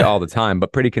 I won't say all the time,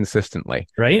 but pretty consistently.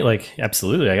 Right? Like,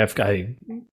 absolutely. Like I've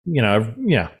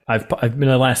been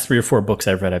the last 3 or 4 books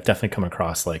I've read, I've definitely come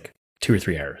across like 2 or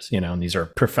 3 errors, you know, and these are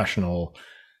professional.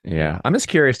 Yeah. I'm just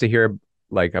curious to hear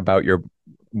like about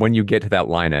when you get to that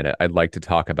line edit. I'd like to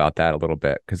talk about that a little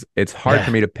bit because it's hard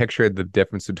for me to picture the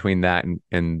difference between that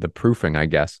and the proofing, I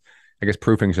guess. I guess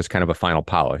proofing is just kind of a final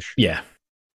polish. Yeah.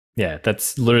 Yeah.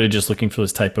 That's literally just looking for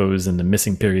those typos and the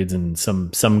missing periods and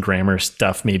some grammar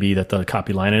stuff maybe that the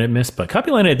copy line edit missed. But copy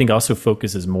line, I think, also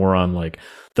focuses more on like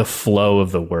the flow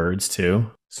of the words too.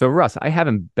 So Russ, I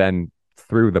haven't been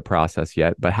through the process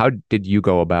yet, but how did you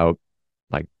go about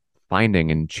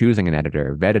finding and choosing an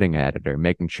editor, vetting an editor,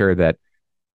 making sure that,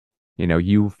 you know,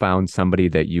 you found somebody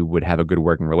that you would have a good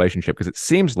working relationship? Because it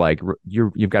seems like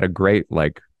you've got a great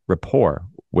like rapport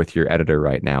with your editor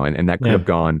right now, and that could have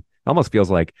gone. Almost feels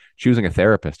like choosing a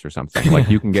therapist or something. Like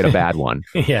you can get a bad one,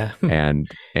 and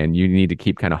you need to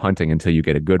keep kind of hunting until you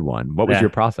get a good one. What was your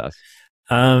process?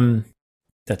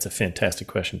 That's a fantastic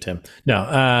question, Tim. No,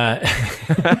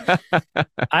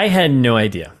 I had no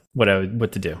idea what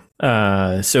to do.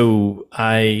 So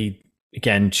I,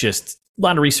 again, just a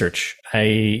lot of research.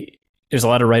 There's a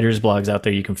lot of writers blogs out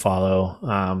there you can follow.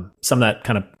 Some that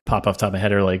kind of pop off the top of my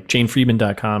head are like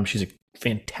janefriedman.com. She's a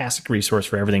fantastic resource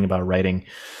for everything about writing.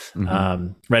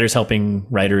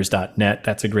 Writershelpingwriters.net.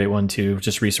 That's a great one too.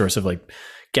 Just resource of like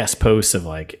guest posts of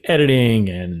like editing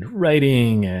and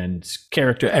writing and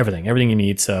character, everything you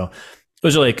need. So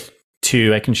those are like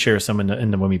two. I can share some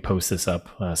in the when we post this up,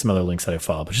 some other links that I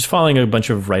follow, but just following a bunch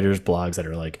of writers blogs that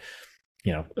are like,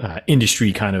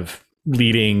 industry kind of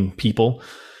leading people.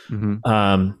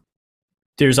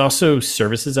 There's also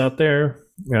services out there.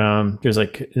 There's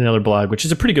like another blog, which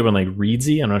is a pretty good one, like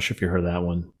Readsy. I'm not sure if you heard of that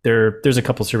one. There's a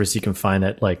couple services you can find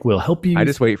that like will help you. I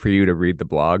just wait for you to read the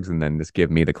blogs and then just give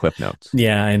me the clip notes.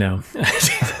 Yeah, I know.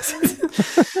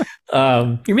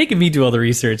 You're making me do all the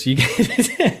research.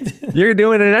 You're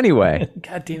doing it anyway.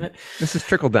 God damn it. This is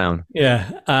trickle down. Yeah.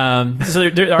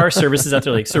 So there are services out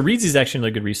there. Like, so Readsy is actually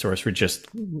a good resource for just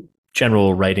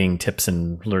general writing tips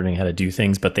and learning how to do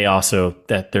things. But they also,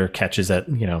 that their catch is that,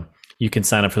 you can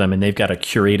sign up for them and they've got a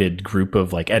curated group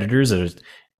of like editors that is,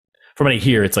 from what I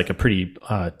hear, it's like a pretty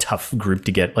tough group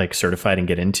to get like certified and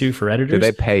get into for editors. Do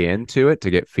they pay into it to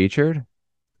get featured?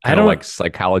 I don't like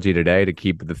Psychology Today to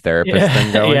keep the therapist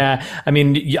thing going. Yeah. I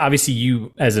mean, obviously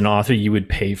you as an author, you would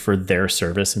pay for their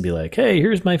service and be like, hey,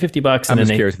 here's my $50. And I'm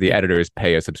just curious if the editors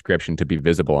pay a subscription to be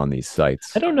visible on these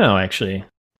sites. I don't know, actually.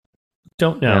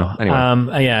 Don't know. Yeah, anyway. I'm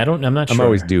not sure. I'm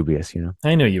always dubious,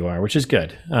 I know you are, which is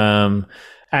good.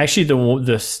 Actually,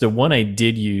 the one I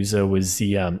did use was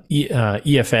the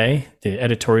EFA, the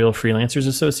Editorial Freelancers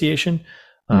Association.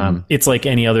 It's like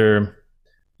any other,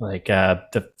 like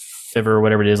the Fiverr or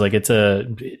whatever it is. Like it's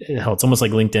almost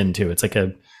like LinkedIn too. It's like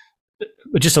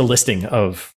just a listing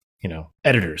of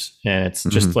editors, and it's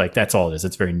just like that's all it is.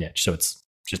 It's very niche, so it's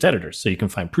just editors. So you can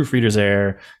find proofreaders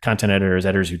there, content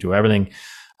editors who do everything.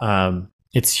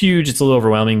 It's huge. It's a little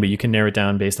overwhelming, but you can narrow it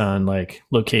down based on like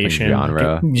location,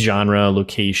 genre,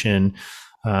 location.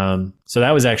 So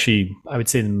that was actually, I would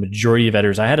say, the majority of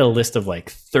editors. I had a list of like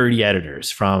 30 editors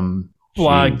from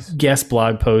guest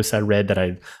blog posts I read that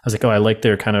I was like, oh, I like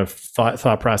their kind of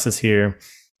thought process here.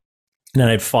 And then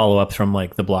I'd follow up from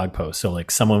like the blog post. So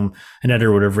like an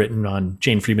editor would have written on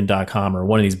janefriedman.com or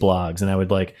one of these blogs, and I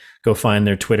would like go find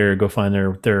their Twitter, go find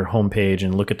their homepage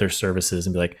and look at their services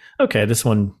and be like, okay, this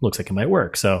one looks like it might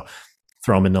work. So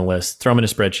throw them in the list, throw them in a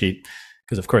spreadsheet,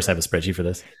 because of course I have a spreadsheet for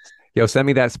this. Yo, send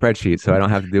me that spreadsheet so I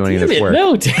don't have to do any of this work.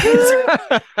 No,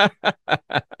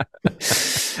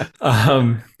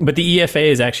 but the EFA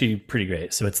is actually pretty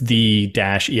great. So it's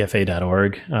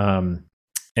the-efa.org.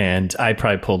 And I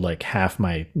probably pulled like half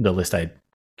the list I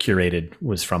curated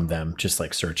was from them, just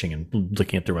like searching and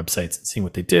looking at their websites and seeing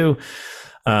what they do.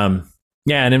 And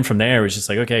then from there, it was just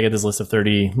like, okay, I get this list of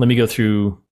 30. Let me go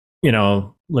through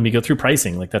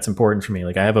pricing. Like that's important for me.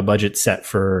 Like I have a budget set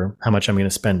for how much I'm going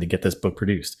to spend to get this book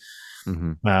produced.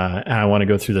 And I want to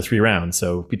go through the 3 rounds.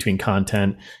 So between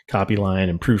content, copy line,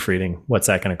 and proofreading, what's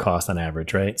that going to cost on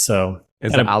average, right? So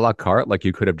is it a la carte? Like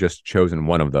you could have just chosen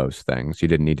one of those things. You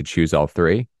didn't need to choose all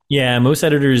 3. Yeah, most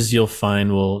editors you'll find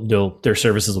their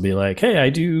services will be like, hey, I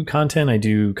do content, I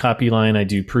do copy line, I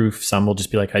do proof. Some will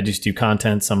just be like, I just do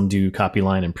content. Some do copy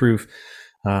line and proof.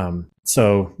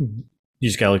 So you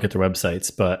just gotta look at their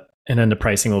websites, and then the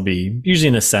pricing will be usually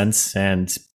in a sense.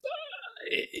 And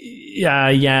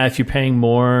yeah, if you're paying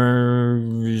more,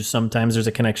 sometimes there's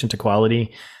a connection to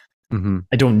quality.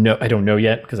 I don't know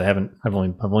yet because I've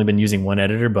only been using one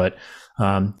editor, but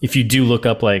if you do look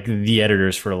up like the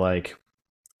editors for like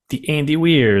the Andy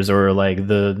Weirs or like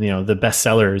the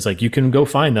bestsellers, like you can go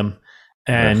find them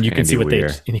and you can see what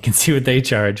they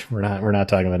charge. We're not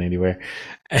talking about Andy Weir.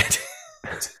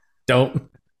 Don't.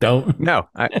 No,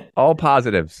 all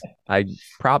positives.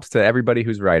 Props to everybody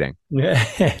who's writing. Yeah,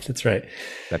 that's right.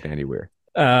 Except Andy Weir.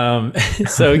 So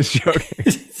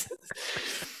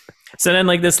so then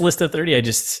like this list of 30,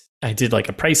 I did like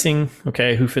a pricing.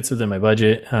 Okay, who fits within my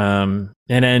budget? And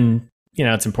then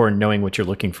it's important knowing what you're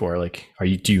looking for. Like,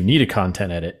 do you need a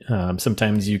content edit?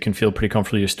 Sometimes you can feel pretty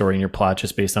comfortable with your story and your plot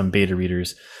just based on beta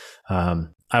readers.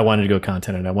 I wanted to go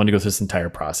content edit. I wanted to go through this entire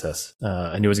process.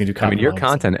 I knew I was going to do copy. Your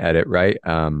content edit, right,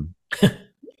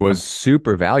 was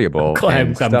super valuable.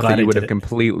 I'm stuff glad that you I would did have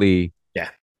completely. Yeah.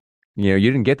 You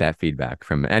didn't get that feedback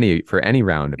from any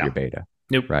round of your beta.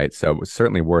 Nope. Right. So it was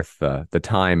certainly worth the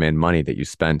time and money that you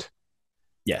spent.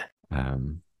 Yeah.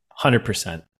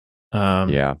 100%.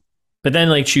 Yeah. But then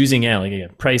like choosing,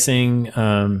 pricing.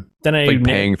 Then I like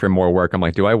paying for more work. I'm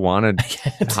like, do I want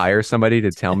to hire somebody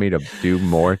to tell me to do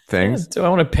more things? Do I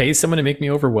want to pay someone to make me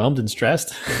overwhelmed and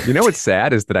stressed? You know what's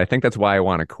sad is that I think that's why I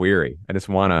want a query. I just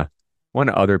want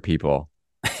other people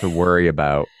to worry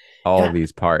about all Yeah,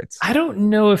 these parts. I don't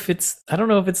know if it's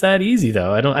that easy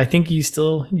though. I think you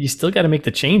still got to make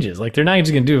the changes. Like they're not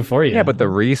just going to do it for you. Yeah, but the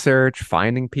research,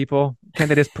 finding people, can't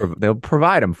they just they'll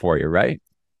provide them for you, right?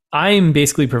 I'm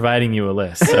basically providing you a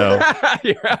list. So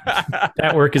Yeah.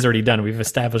 that work is already done. We've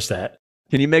established that.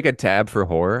 Can you make a tab for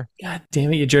horror? God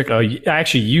damn it, you jerk. Oh,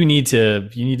 actually, you need to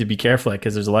be careful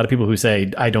because there's a lot of people who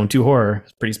say I don't do horror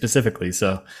pretty specifically.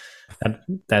 So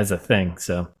that is a thing.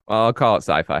 So Well, I'll call it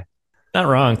sci-fi. not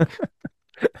wrong.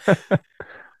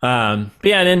 But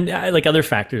yeah, and then like other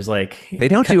factors like They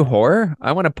don't do horror?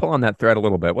 I want to pull on that thread a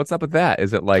little bit. What's up with that?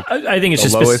 Is it like I think it's the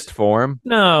just lowest form?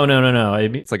 No. I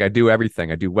mean, It's like I do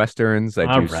everything. I do westerns. I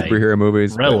do right. superhero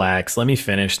movies. Relax. Let me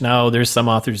finish. No, there's some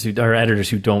authors who are editors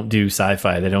who don't do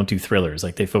sci-fi. They don't do thrillers.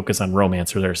 Like they focus on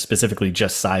romance, or they're specifically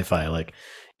just sci-fi. Like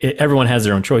everyone has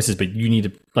their own choices, but you need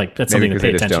to like that's Maybe something to because pay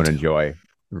they just attention don't to. enjoy.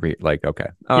 Like okay,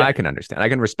 oh, Yeah. I can understand. I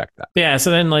can respect that. Yeah.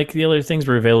 So then like the other things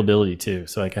were availability too.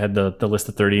 So like I had the list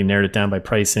of 30, narrowed it down by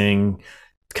pricing.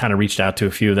 Kind of reached out to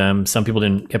a few of them. Some people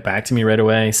didn't get back to me right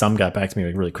away. Some got back to me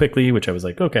like really quickly, which I was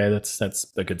like, okay, that's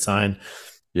a good sign.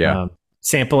 Yeah.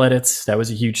 Sample edits, that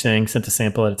was a huge thing. Sent a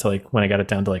sample edit to like when I got it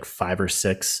down to like 5 or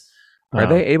 6. Are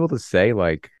they able to say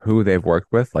like who they've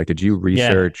worked with? Like, did you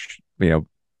research,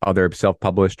 other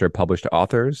self-published or published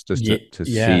authors just to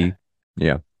see?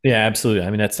 Yeah. Yeah, absolutely.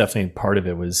 I mean, that's definitely part of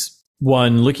it was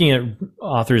one, looking at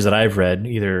authors that I've read,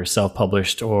 either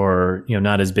self-published or,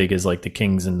 not as big as like the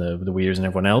Kings and the Weers and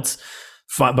everyone else.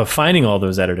 But finding all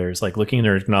those editors, like looking at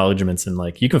their acknowledgments and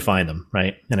like you can find them,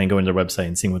 right? And then going to their website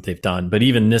and seeing what they've done. But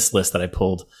even this list that I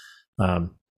pulled,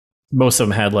 most of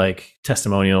them had like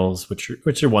testimonials,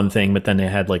 which are one thing, but then they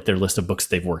had like their list of books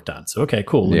they've worked on. So okay,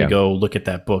 cool. Let me go look at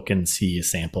that book and see a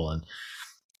sample. And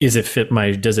does it fit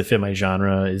my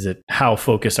genre? Is it how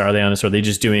focused are they on this? Or are they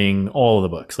just doing all of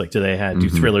the books? Like do they do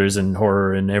thrillers and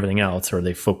horror and everything else? Or are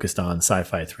they focused on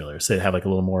sci-fi thrillers? So they have like a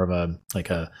little more of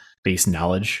a base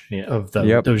knowledge of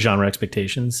those genre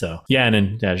expectations. So yeah,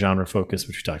 and then genre focus,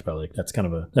 which we talked about, like that's kind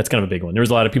of a big one. There was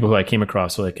a lot of people who I came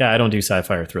across who were like, I don't do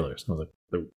sci-fi or thrillers. And I was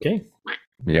like, okay,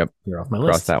 yep, you're off my list.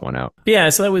 Cross that one out. But yeah,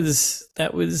 so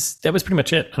that was pretty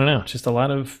much it. I don't know, just a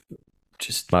lot of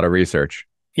research.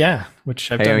 Yeah,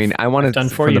 which I've done. I mean, I want to,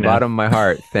 from the bottom of my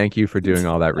heart, thank you for doing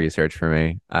all that research for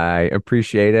me. I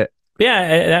appreciate it.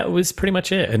 Yeah, that was pretty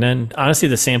much it. And then honestly,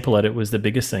 the sample edit was the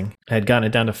biggest thing. I had gotten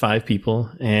it down to 5 people.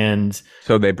 And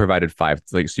so they provided 5.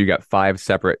 Like, so you got 5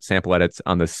 separate sample edits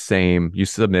on you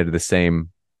submitted the same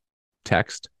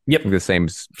text? Yep. The same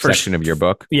section of your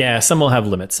book? Yeah. Some will have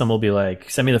limits. Some will be like,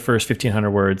 send me the first 1,500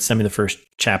 words, send me the first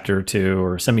chapter or 2,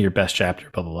 or send me your best chapter,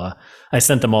 blah, blah, blah. I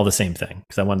sent them all the same thing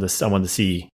because I wanted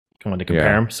to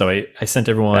compare them. So I sent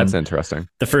everyone that's interesting.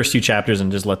 The first 2 chapters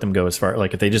and just let them go as far,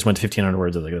 like if they just went to 1,500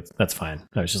 words, I was like, that's fine.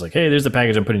 I was just like, hey, there's the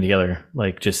package I'm putting together.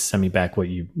 Like, just send me back what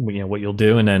you'll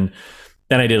do. And then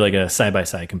I did like a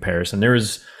side-by-side comparison. There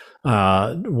was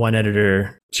one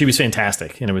editor, she was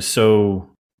fantastic. And it was so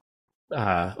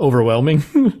overwhelming.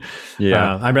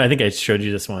 Yeah. I think I showed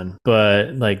you this one,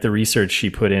 but like the research she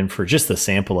put in for just the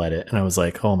sample edit. And I was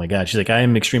like, oh my God. She's like, I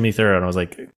am extremely thorough. And I was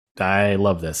like, I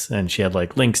love this. And she had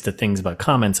like links to things about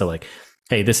comments. So like,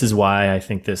 hey, this is why I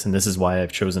think this, and this is why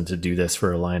I've chosen to do this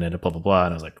for a line edit, blah, blah, blah.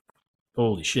 And I was like,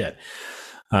 holy shit.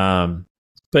 But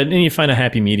then you find a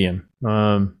happy medium.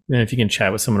 And if you can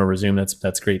chat with someone over Zoom,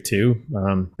 that's great too.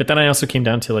 But then I also came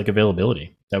down to like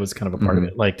availability. That was kind of a part of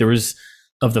it. Like there was,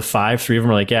 of the 5, 3 of them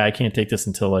were like, yeah, I can't take this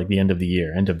until like the end of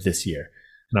this year.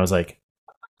 And I was like,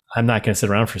 I'm not going to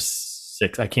sit around for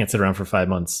 6. I can't sit around for 5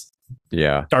 months.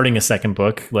 Yeah. Starting a second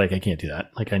book, like I can't do that.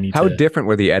 Like I need How different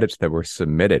were the edits that were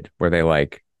submitted? Were they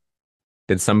like,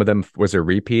 was there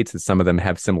repeats? Did some of them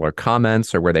have similar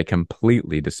comments, or were they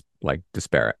completely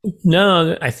disparate?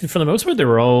 No, I think for the most part, they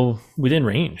were all within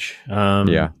range.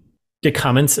 Yeah. The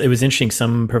comments, it was interesting.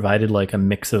 Some provided like a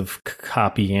mix of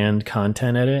copy and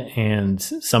content edit, and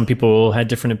some people had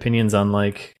different opinions on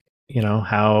like,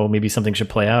 how maybe something should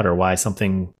play out or why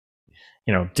something,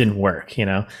 didn't work,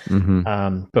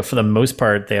 But for the most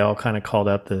part, they all kind of called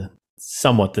out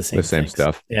somewhat the same things.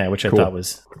 Stuff. Yeah, which I thought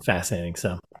was fascinating.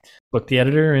 So book the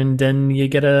editor, and then you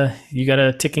got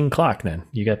a ticking clock. Then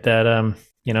you got that,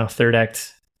 third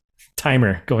act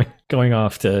timer going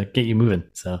off to get you moving.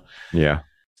 So yeah.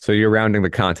 So you're rounding the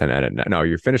content edit. No,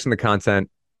 you're finishing the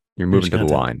content. You're moving to the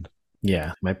line.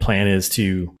 Yeah. My plan is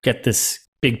to get this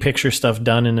big picture stuff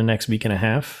done in the next week and a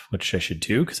half, which I should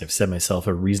do because I've set myself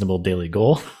a reasonable daily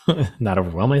goal, not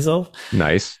overwhelm myself.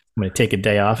 Nice. I'm going to take a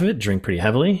day off of it, drink pretty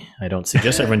heavily. I don't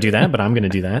suggest everyone do that, but I'm going to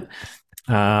do that.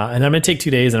 And I'm going to take 2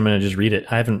 days and I'm going to just read it.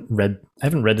 I haven't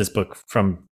read this book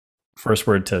from first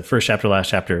word to first chapter, last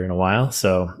chapter in a while.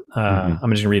 So I'm just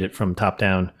going to read it from top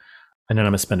down. And then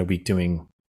I'm going to spend a week doing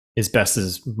as best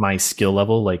as my skill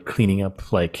level, like cleaning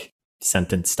up like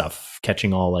sentence stuff,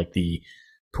 catching all like the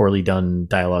poorly done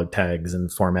dialogue tags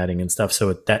and formatting and stuff.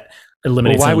 So that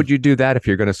eliminates. Well, why would you do that if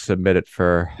you're going to submit it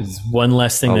for one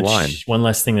less thing one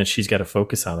less thing that she's got to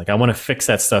focus on? Like I want to fix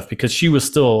that stuff because she will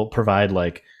still provide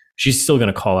like she's still going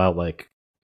to call out like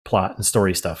plot and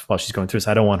story stuff while she's going through.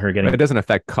 So I don't want her getting. But it doesn't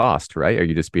affect cost, right? Are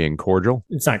you just being cordial?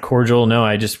 It's not cordial. No,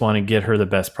 I just want to get her the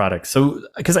best product. So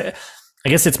because I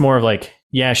guess it's more of like,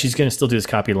 yeah, she's going to still do this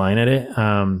copy line edit.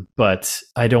 But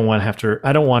I don't want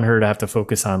her to have to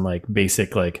focus on like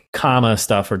basic like comma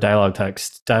stuff or dialogue tag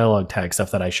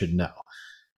stuff that I should know.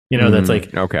 You know, that's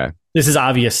like, okay, this is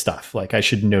obvious stuff. Like I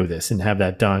should know this and have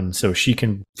that done so she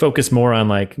can focus more on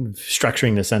like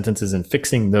structuring the sentences and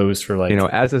fixing those for like, you know,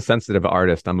 as a sensitive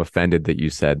artist, I'm offended that you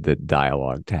said that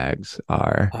dialogue tags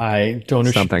are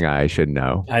something I should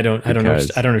know. I don't know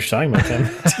what you're talking about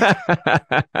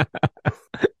then.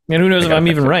 And who knows if I'm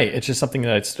even right? It's just something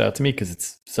that stood out to me because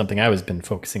it's something I was been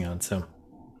focusing on. So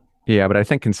yeah, but I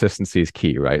think consistency is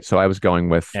key, right? So I was going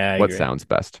with what sounds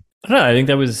best. I don't know. I think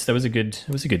that was a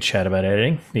good chat about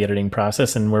editing, the editing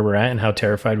process, and where we're at, and how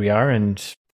terrified we are, and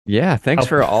yeah, thanks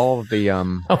for all of the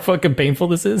how fucking painful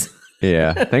this is.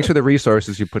 Yeah, thanks for the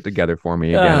resources you put together for me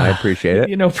again. I appreciate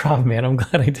it. No problem, man. I'm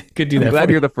glad I could do that. I'm glad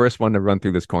you're the first one to run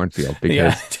through this cornfield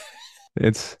because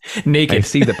it's naked. I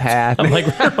see the path. I'm like,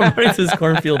 I'm running through this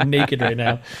cornfield naked right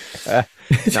now.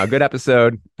 No, good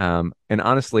episode. And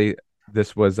honestly,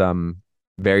 this was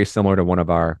very similar to one of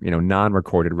our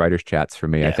non-recorded writers chats for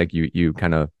me. I think you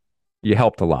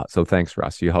helped a lot. So thanks,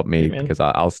 Russ. You helped me because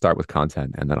I'll start with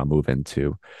content and then I'll move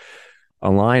into a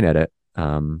line edit.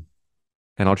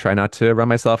 And I'll try not to run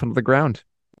myself into the ground.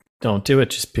 Don't do it.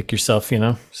 Just pick yourself,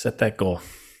 set that goal.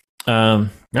 All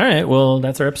right. Well,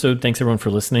 that's our episode. Thanks everyone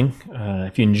for listening.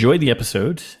 If you enjoyed the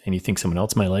episode and you think someone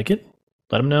else might like it,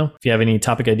 let them know. If you have any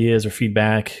topic ideas or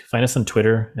feedback, find us on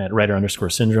Twitter at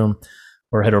writer_syndrome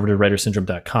or head over to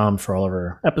writersyndrome.com for all of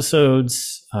our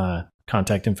episodes,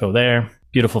 contact info there.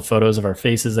 Beautiful photos of our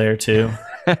faces there too.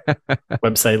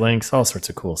 Website links, all sorts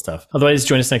of cool stuff. Otherwise,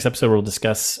 join us next episode where we'll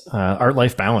discuss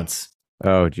art-life balance.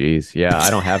 Oh, geez. Yeah,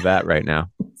 I don't have that right now.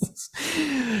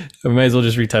 We might as well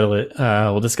just retitle it.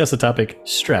 We'll discuss the topic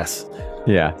stress.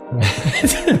 Yeah.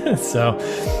 So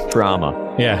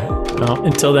drama. Yeah. Well,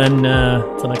 until then,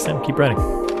 until next time, keep writing.